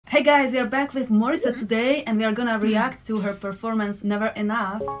Hey guys, we are back with Morissette today, and we are gonna react to her performance Never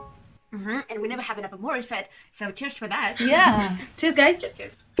Enough. And we never have enough of Morissette, so cheers for that. Yeah. Cheers, guys. Cheers,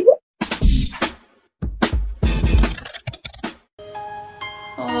 cheers.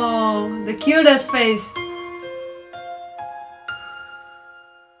 Oh, the cutest face.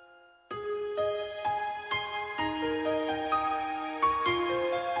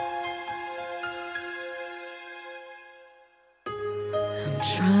 I'm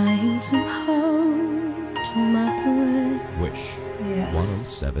trying to hold my breath. Wish. Yes.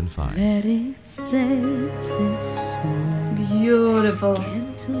 1075. Let it stay this way. Beautiful.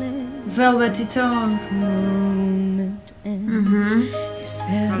 Can't let Velvety tone. moment end. You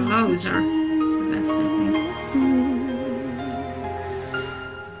said Her lows are the best, I think.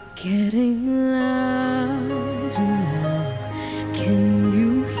 getting loud now. Can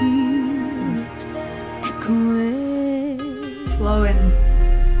you hear it echoing? Flowing.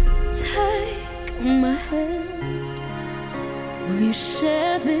 Take my hand. Will you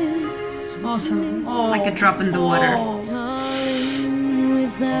share this? Awesome. Oh. Like a drop in the water. Oh. Time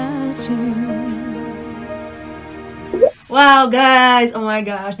without you. Wow, guys. Oh my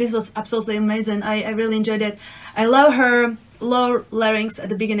gosh. This was absolutely amazing. I really enjoyed it. I love her low larynx at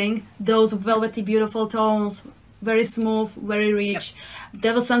the beginning. Those velvety, beautiful tones. Very smooth, very rich. Yep.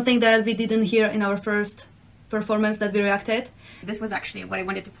 That was something that we didn't hear in our first performance that we reacted. This was actually what I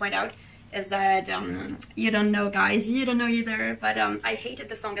wanted to point out, is that you don't know, guys, you don't know either, but I hated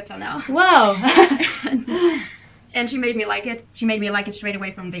the song until now. Wow. And she made me like it. She made me like it straight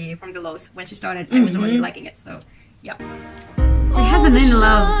away from the lows. When she started, I was already liking it, so yeah. She has an in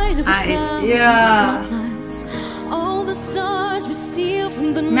love eyes. Yeah. All the stars we steal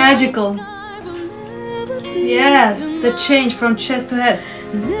from the Magical. Yes, the change from chest to head.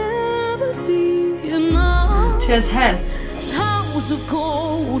 never be enough. Chest, head. Towers of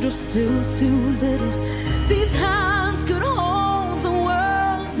gold are still too little. These hands could hold the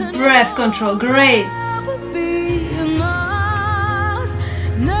world. And Breath control, great. never be enough.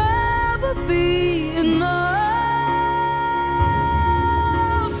 Never be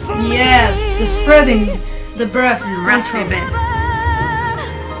enough. For Yes, the spreading, the breath Raspy control. bit.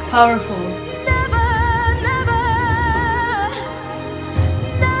 Powerful. Never, never,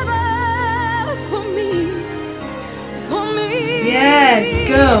 never for me. For me. Yes,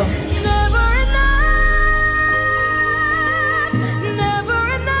 go. Never enough. Never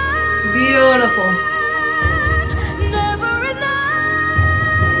enough. Beautiful. Never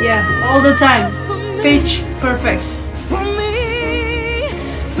enough. Yeah, all the time. Pitch perfect. For me.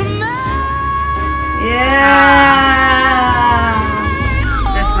 For me. Yeah.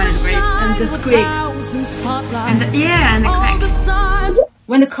 This one is great. And the squeak. And and the crank.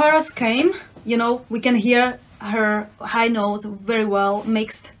 When the chorus came, you know, we can hear her high notes very well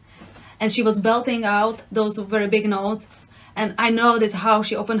mixed, and she was belting out those very big notes. And I noticed how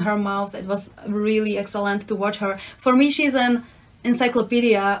she opened her mouth. It was really excellent to watch her. For me, she's an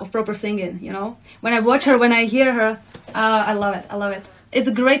encyclopedia of proper singing, you know. When I watch her, when I hear her, I love it. I love it. It's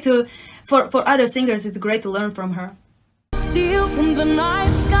great to, for other singers, it's great to learn from her. Steal from the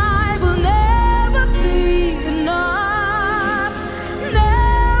night sky will never be enough.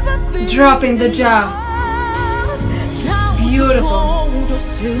 Never be Dropping the jaw. Beautiful.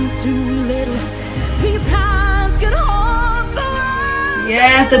 Still too little. These hands can hold the world.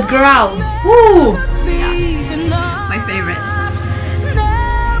 Yes, that growl. Woo! My favorite.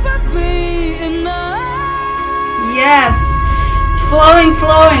 Never be enough. Yes, it's flowing,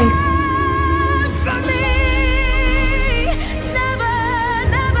 flowing. For me. Never,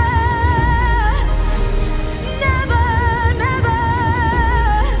 never, never, never,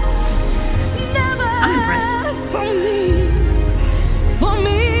 never. I'm impressed. For me, for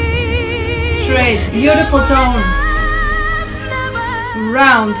me. Straight, beautiful tone.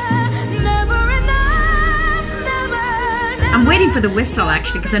 Round. I'm waiting for the whistle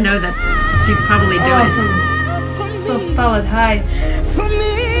actually, because I know that she'd probably do it. Awesome. Soft palate, high.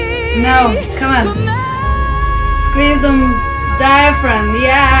 No, No, come on. Squeeze the diaphragm,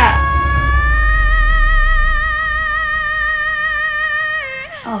 yeah.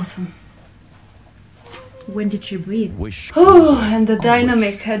 Awesome. When did she breathe? Wish. Oh, and the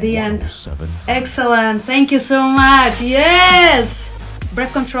dynamic at the end. 1075. Excellent. Thank you so much. Yes.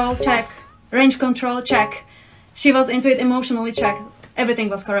 Breath control, check. Range control, check. She was into it emotionally, check. Everything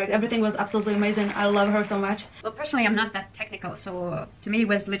was correct. Everything was absolutely amazing. I love her so much. Well, personally, I'm not that technical, so to me, it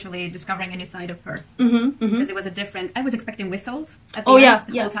was literally discovering a new side of her. Mm-hmm, Because it was a different. I was expecting whistles at the Oh, end yeah,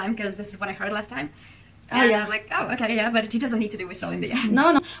 the yeah. whole time, because this is what I heard last time. And yeah. I was like, oh, okay, yeah, but he doesn't need to do whistle in the end.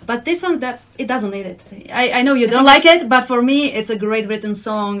 No, but this song, that it doesn't need it. I know you don't like it, but for me it's a great written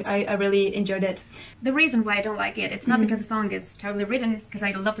song. I really enjoyed it. The reason why I don't like it, it's not because the song is terribly written, because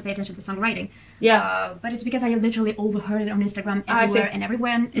I love to pay attention to songwriting. Yeah. But it's because I literally overheard it on Instagram everywhere, and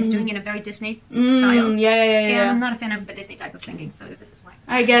everyone is doing it in a very Disney Mm, style. yeah. And I'm not a fan of the Disney type of singing, so this is why.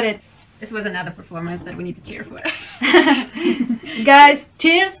 I get it. This was another performance that we need to cheer for. Guys,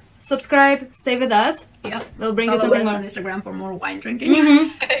 cheers, subscribe, stay with us. Yep. We'll bring you Follow something us more. on Instagram for more wine drinking.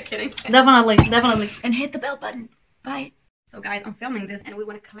 Kidding. Definitely. And hit the bell button. Bye. So guys, I'm filming this and we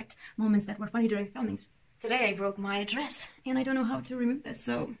want to collect moments that were funny during filmings. Today I broke my dress and I don't know how to remove this,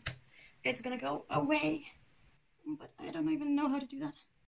 so it's gonna go away. But I don't even know how to do that.